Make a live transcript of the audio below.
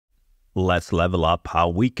Let's level up how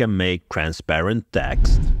we can make transparent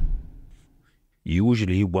text.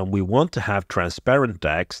 Usually when we want to have transparent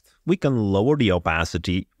text, we can lower the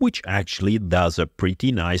opacity, which actually does a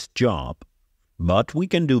pretty nice job. But we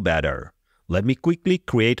can do better. Let me quickly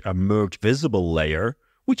create a merge visible layer,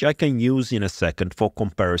 which I can use in a second for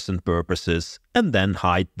comparison purposes, and then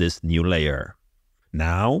hide this new layer.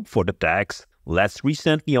 Now, for the text, let's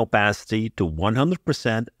reset the opacity to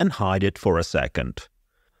 100% and hide it for a second.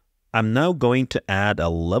 I'm now going to add a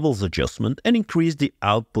levels adjustment and increase the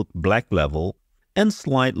output black level and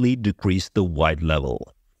slightly decrease the white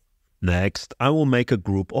level. Next, I will make a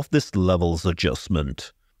group of this levels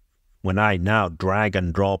adjustment. When I now drag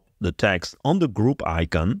and drop the text on the group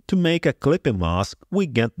icon to make a clipping mask, we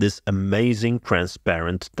get this amazing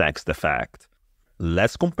transparent text effect.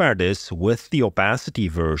 Let's compare this with the opacity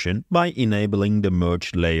version by enabling the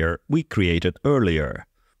merge layer we created earlier.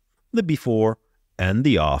 The before and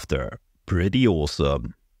the after. Pretty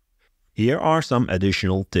awesome. Here are some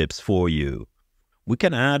additional tips for you. We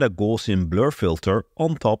can add a Gaussian blur filter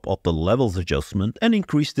on top of the levels adjustment and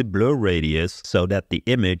increase the blur radius so that the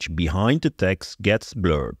image behind the text gets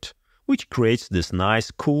blurred, which creates this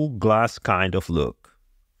nice cool glass kind of look.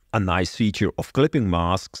 A nice feature of clipping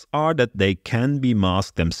masks are that they can be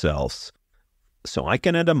masked themselves. So I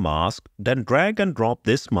can add a mask, then drag and drop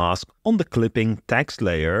this mask on the clipping text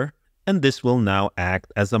layer, and this will now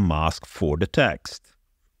act as a mask for the text.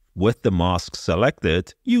 With the mask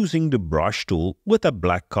selected, using the brush tool with a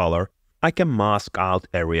black color, I can mask out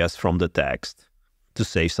areas from the text. To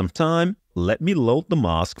save some time, let me load the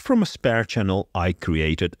mask from a spare channel I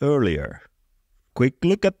created earlier. Quick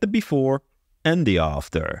look at the before and the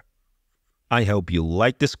after. I hope you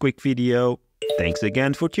liked this quick video. Thanks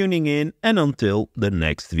again for tuning in, and until the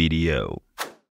next video.